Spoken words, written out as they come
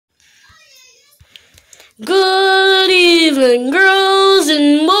Good evening, girls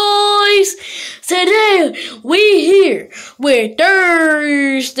and boys. Today we here with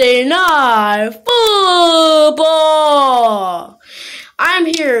Thursday Night Football. I'm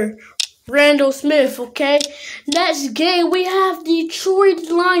here, Randall Smith, okay? Next game, we have Detroit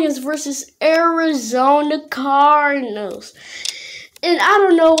Lions versus Arizona Cardinals. And I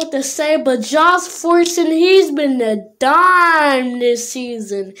don't know what to say, but Josh Fortson, he's been a dime this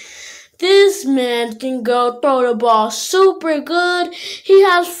season. This man can go throw the ball super good. He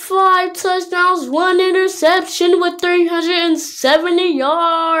has 5 touchdowns, 1 interception with 370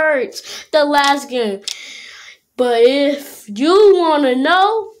 yards the last game. But if you want to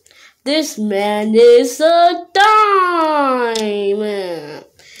know, this man is a dime.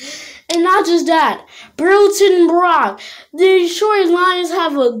 And not just that, Brilton Brock. The Detroit Lions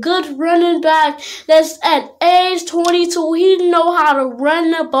have a good running back that's at age 22. He know how to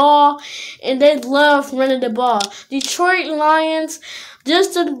run the ball, and they love running the ball. Detroit Lions,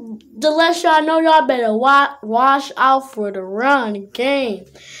 just to let y'all know, y'all better watch out for the run game,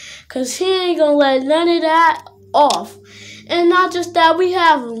 because he ain't going to let none of that off. And not just that, we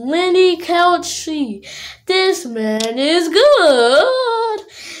have Lenny Kelsey. This man is good.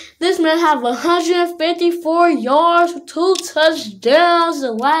 This man have 154 yards with 2 touchdowns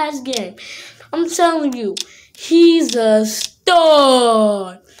the last game. I'm telling you, he's a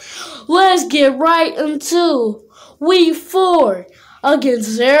star. Let's get right into Week 4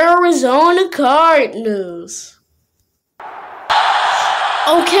 against Arizona Cardinals.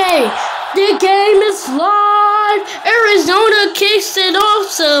 Okay, the game is live. Arizona kicks it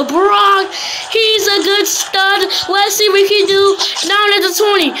off to Brock. He's a good stud. Let's see what he do. Down at the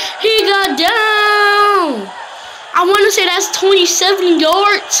 20. He got down. I want to say that's 27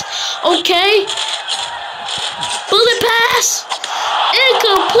 yards. Okay. Bullet pass.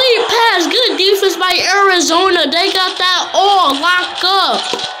 Incomplete pass. Good defense by Arizona. They got that all locked up.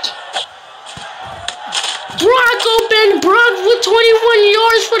 Brock open. Brock with 21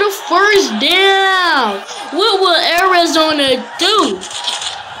 yards for the first down. What will Arizona do?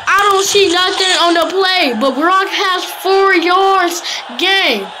 I don't see nothing on the play, but Brock has 4 yards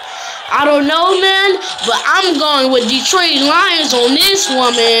gain. I don't know, man, but I'm going with Detroit Lions on this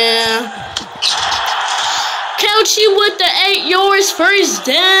one, man. Kelsey with the 8 yards first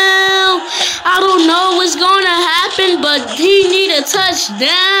down. I don't know what's going to happen, but he need a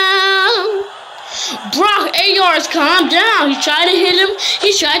touchdown. Brock, 8 yards, calm down. He tried to hit him.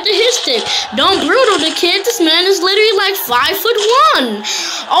 He tried to hit stick. Don't brutal the kid. This man is literally like 5'1".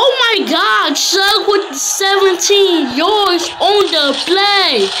 Oh my God, Chuck with 17 yards on the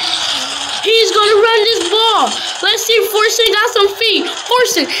play. He's gonna run this ball. Let's see if Fortson got some feet.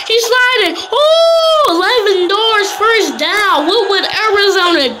 Fortson, he's sliding. Oh, 11 yards first down. What would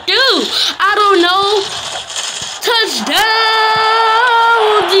Arizona do? I don't know. Touchdown,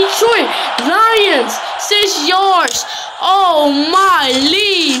 Detroit Lions, 6 yards. Oh my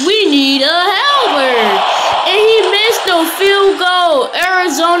lead, we need a helper. And he missed the field goal.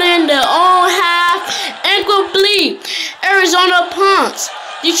 Arizona in their own half, incomplete. Arizona punts.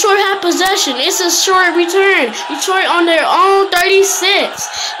 Detroit had possession. It's a short return. Detroit on their own 36.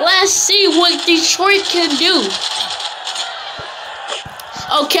 Let's see what Detroit can do.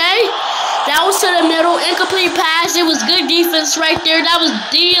 Okay. That was to the middle, incomplete pass. It was good defense right there. That was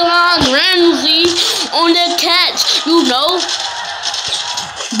Dion Ramsey on the catch, you know.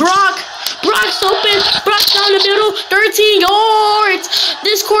 Brock's open. Brock down the middle, 13 yards.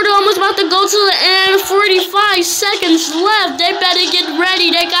 This quarter almost about to go to the end. 45 seconds left. They better get ready.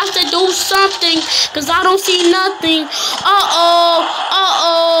 They got to do something, because I don't see nothing.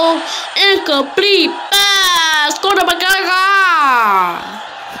 Incomplete pass.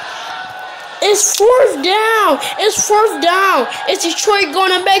 It's 4th down. It's 4th down. Is Detroit going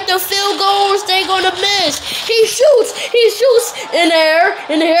to make the field goal, or is they going to miss? He shoots. In the air.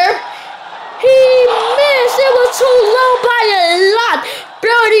 He missed. It was too low by a lot.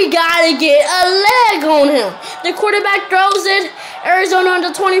 Brody got to get a leg on him. The quarterback throws it. Arizona on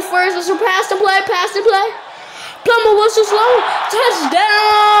the 21st. Let's pass the play. Plummer was too slow.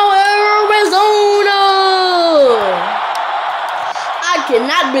 Touchdown, Arizona. I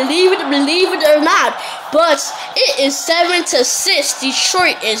cannot believe it or not, but it is 7-6.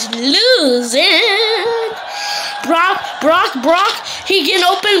 Detroit is losing. Brock, he getting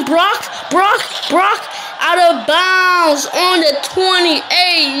open. Brock, out of bounds on the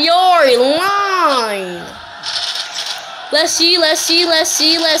 28-yard line. Let's see.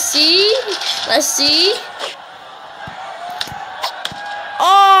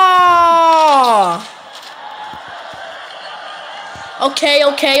 Oh! Okay.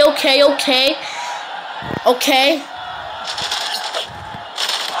 Okay.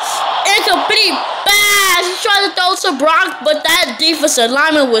 Incomplete pass. He tried to throw to Brock, but that defensive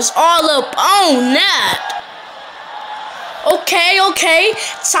lineman was all up on that. Okay.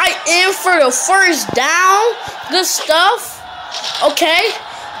 Tight end for the first down. Good stuff. Okay.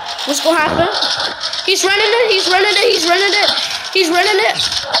 What's gonna happen? He's running it.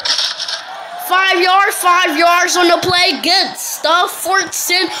 5 yards on the play. Good stuff.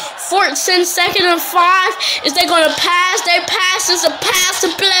 14, 2nd and 5. Is they gonna pass? They pass. It's a pass to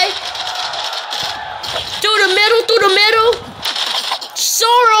play. Through the middle.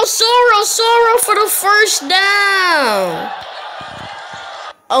 Soro for the first down.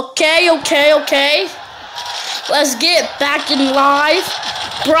 Okay. Let's get back in live.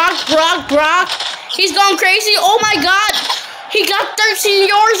 Brock. He's going crazy. Oh my God. He got 13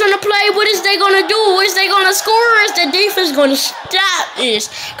 yards on the play. What is they gonna do? Is they gonna score? Or is the defense gonna stop this?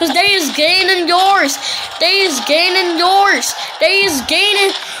 Cause they is gaining yards.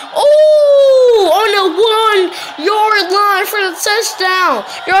 Oh, on the 1 yard line for the touchdown.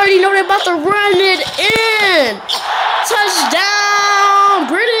 You already know they're about to run it in. Touchdown,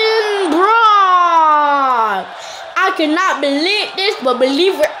 Britton Brock. I cannot believe this, but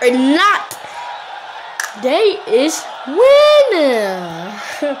believe it or not, they is winning.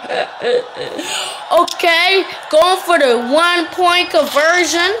 Okay, going for the 1-point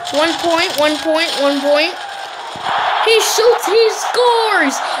conversion. 1 point. He shoots, he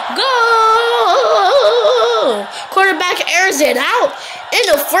scores. Goal! Quarterback airs it out in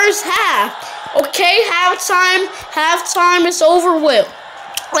the first half. Okay, halftime is over with.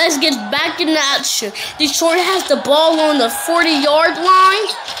 Let's get back in action. Detroit has the ball on the 40-yard line.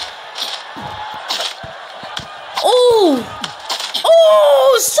 Oh,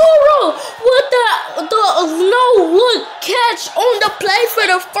 Soro with the no-look catch on the play for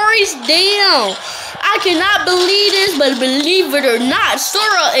the first down. I cannot believe this, but believe it or not,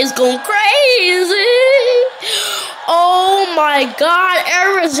 Soro is going crazy. Oh my God,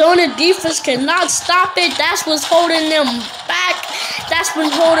 Arizona defense cannot stop it. That's what's holding them back.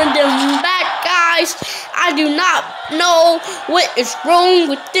 Guys. I do not know what is wrong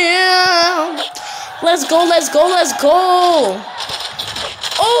with them. Let's go.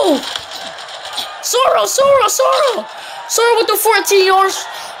 Oh, Soro with the 14 yards.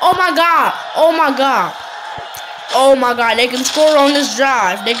 Oh my God, they can score on this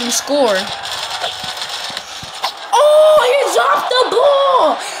drive. Oh, he dropped the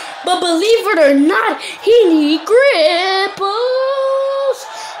ball. But believe it or not, he needs grip boost.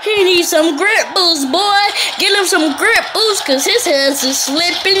 He needs some grip boost, boy. Get him some grip boost, because his hands is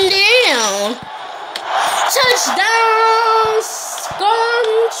slipping down. Touchdown,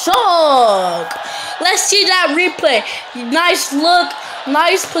 Skunk. Let's see that replay. Nice look,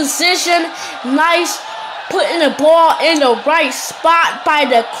 nice position, nice putting the ball in the right spot by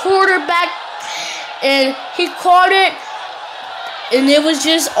the quarterback. And he caught it, and it was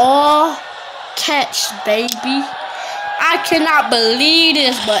just all catch, baby. I cannot believe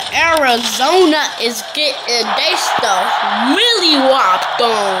this, but Arizona is getting their stuff really walked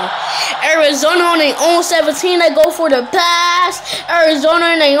on. Arizona on their own 17, they go for the pass.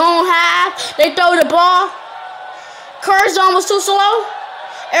 Arizona in their own half, they throw the ball. Curzon was too slow.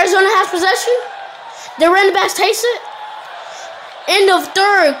 Arizona has possession. The running backs taste it. End of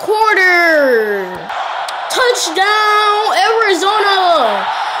third quarter. Touchdown, Arizona.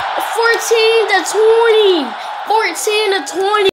 14-20.